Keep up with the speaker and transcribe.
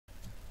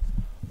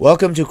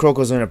Welcome to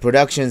Yokozuna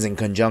Productions in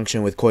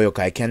conjunction with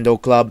Koyokai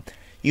Kendo Club.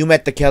 You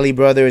met the Kelly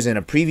brothers in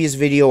a previous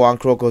video on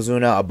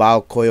Yokozuna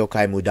about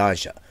Koyokai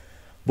Mudansha.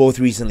 Both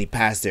recently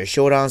passed their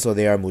Shodan, so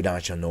they are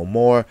Mudansha no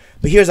more.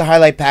 But here's a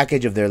highlight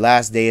package of their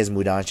last day as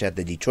Mudansha at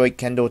the Detroit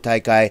Kendo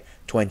Tournament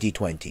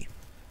 2020.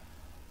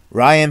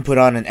 Ryan put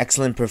on an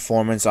excellent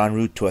performance en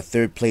route to a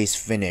third place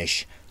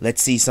finish.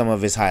 Let's see some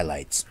of his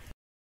highlights.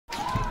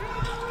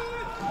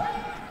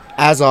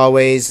 As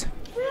always,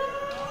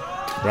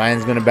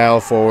 Ryan's gonna barrel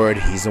forward.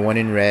 He's the one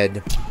in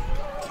red.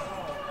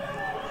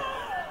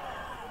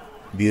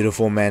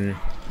 Beautiful men.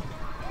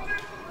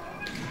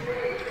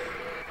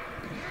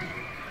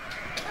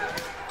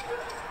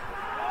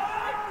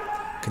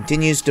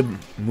 Continues to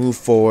move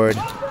forward.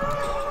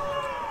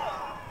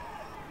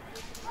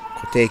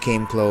 Kote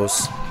came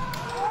close.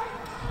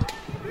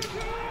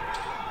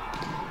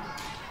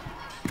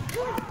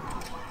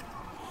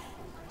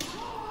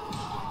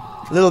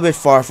 A little bit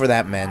far for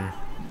that man.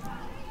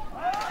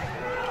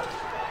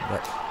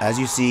 But as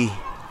you see,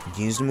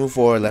 continues to move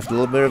forward. Left a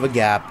little bit of a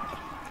gap.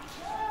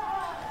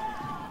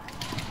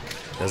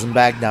 Doesn't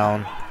back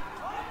down.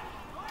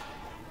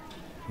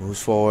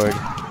 Moves forward.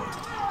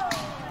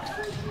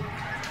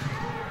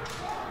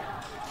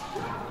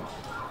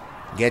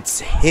 Gets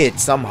hit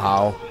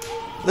somehow.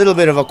 A little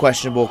bit of a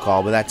questionable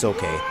call, but that's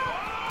okay.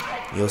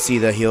 You'll see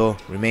that he'll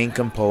remain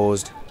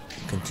composed.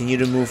 Continue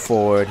to move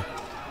forward.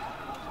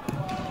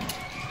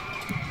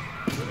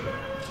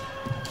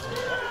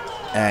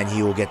 And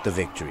he will get the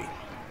victory.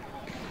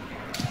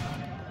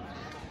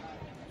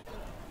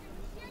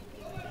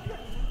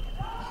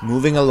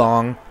 Moving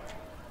along,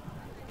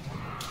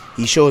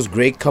 he shows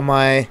great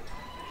kamae,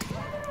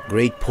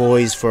 great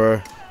poise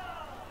for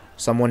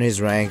someone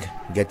his rank,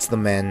 gets the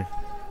men.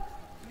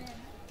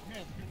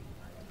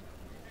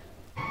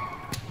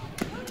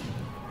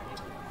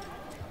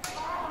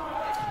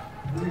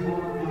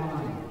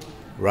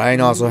 Ryan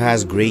also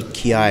has great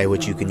kiai,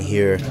 which you can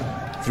hear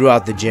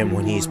throughout the gym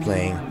when he's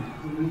playing.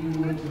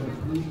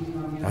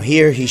 Now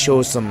here he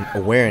shows some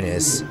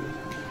awareness.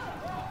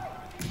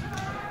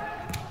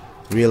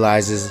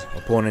 Realizes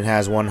opponent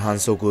has one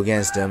Hansoku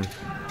against him.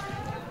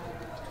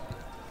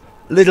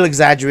 Little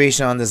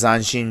exaggeration on the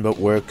Zanshin, but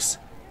works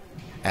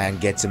and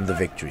gets him the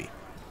victory.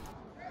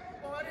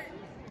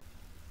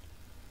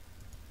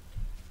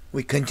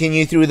 We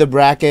continue through the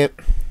bracket.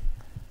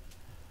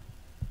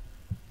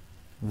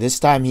 This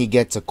time he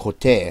gets a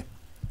kote.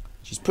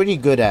 She's pretty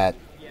good at.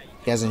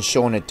 He hasn't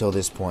shown it till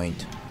this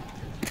point.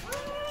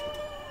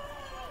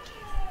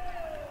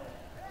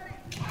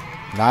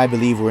 Now I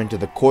believe we're into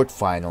the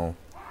quarterfinal.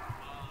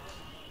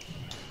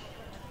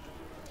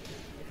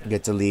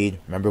 Gets a lead.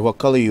 Remember what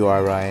color you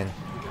are, Ryan.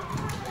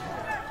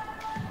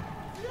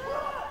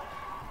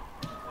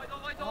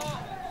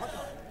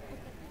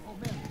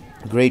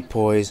 Great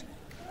poise.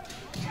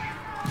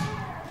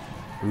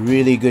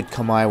 Really good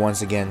kamae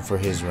once again for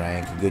his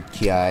rank. Good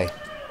kiai.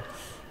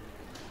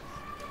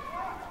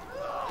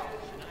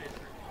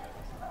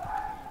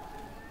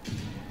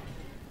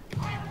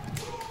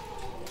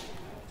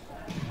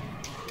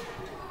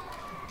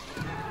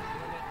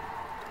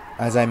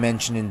 As I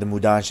mentioned in the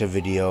Mudansha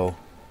video,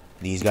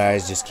 these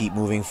guys just keep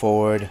moving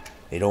forward.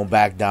 They don't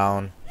back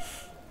down.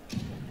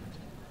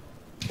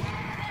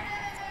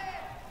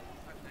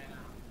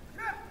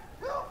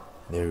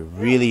 They're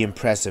really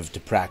impressive to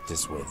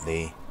practice with.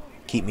 They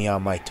keep me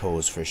on my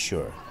toes for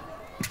sure.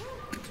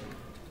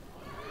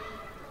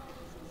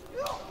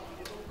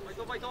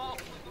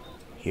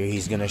 Here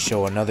he's gonna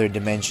show another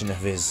dimension of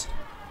his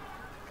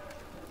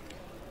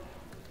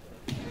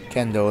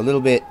kendo. A little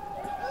bit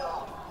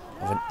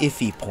of an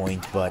iffy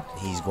point, but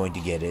he's going to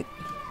get it.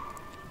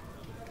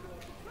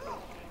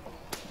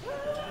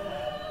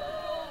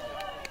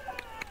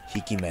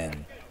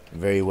 Hikimen.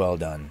 Very well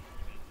done.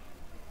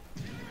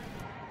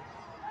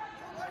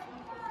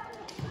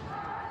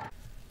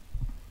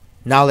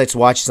 Now let's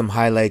watch some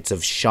highlights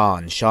of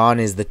Sean. Sean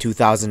is the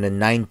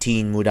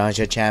 2019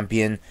 Mudansha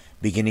champion,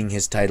 beginning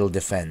his title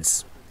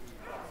defense.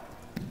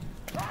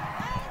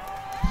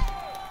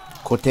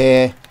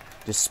 Kote,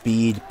 the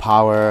speed,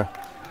 power,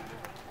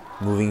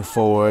 moving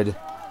forward.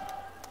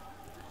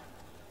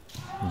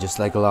 Just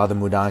like a lot of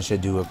the Mudansha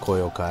do at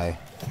Koyokai.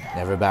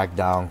 Never back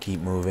down,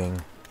 keep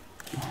moving.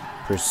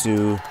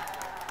 Pursue.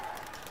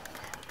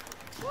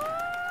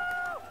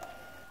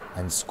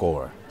 And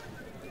score.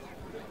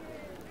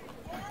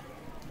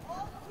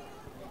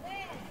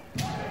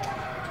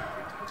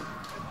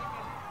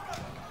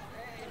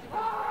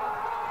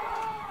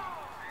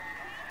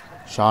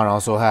 Sean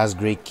also has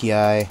great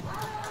kiai.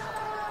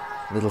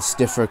 Little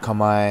stiffer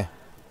kamae.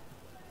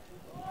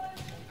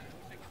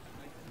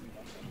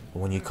 But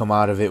when you come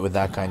out of it with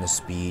that kind of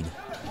speed,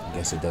 I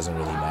guess it doesn't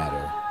really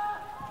matter.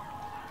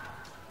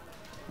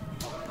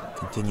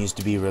 Continues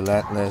to be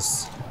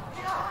relentless.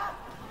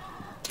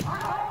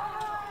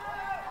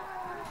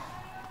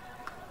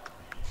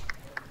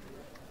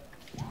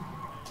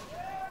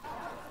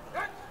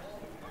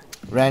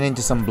 Ran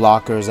into some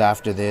blockers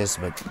after this,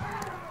 but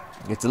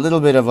gets a little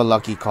bit of a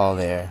lucky call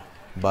there,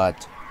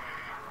 but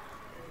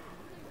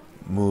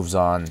moves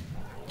on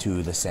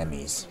to the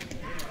semis.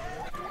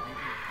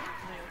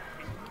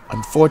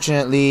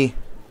 Unfortunately,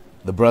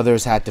 the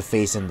brothers had to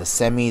face in the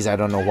semis. I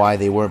don't know why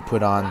they weren't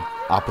put on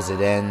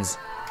opposite ends.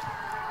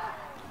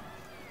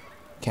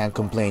 Can't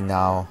complain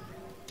now.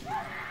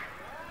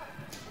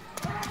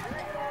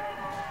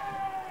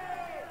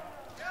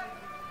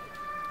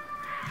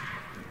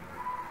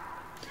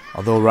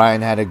 Although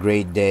Ryan had a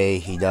great day,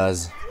 he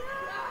does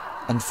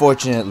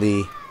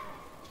unfortunately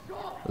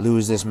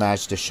lose this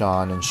match to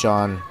Sean, and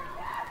Sean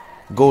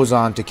goes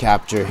on to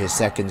capture his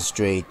second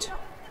straight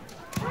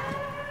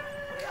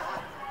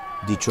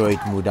Detroit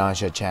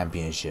Mudansha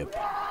Championship.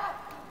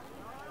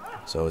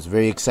 So it's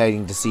very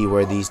exciting to see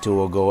where these two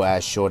will go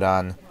as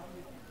Shodan.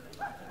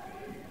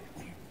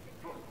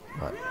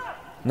 But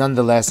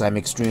nonetheless, I'm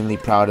extremely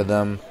proud of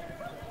them.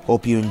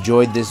 Hope you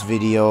enjoyed this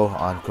video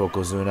on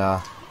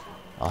Crokozuna.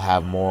 I'll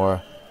have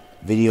more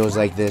videos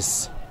like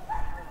this,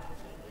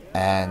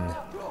 and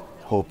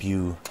hope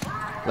you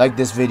like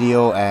this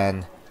video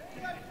and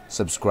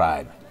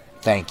subscribe.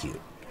 Thank you.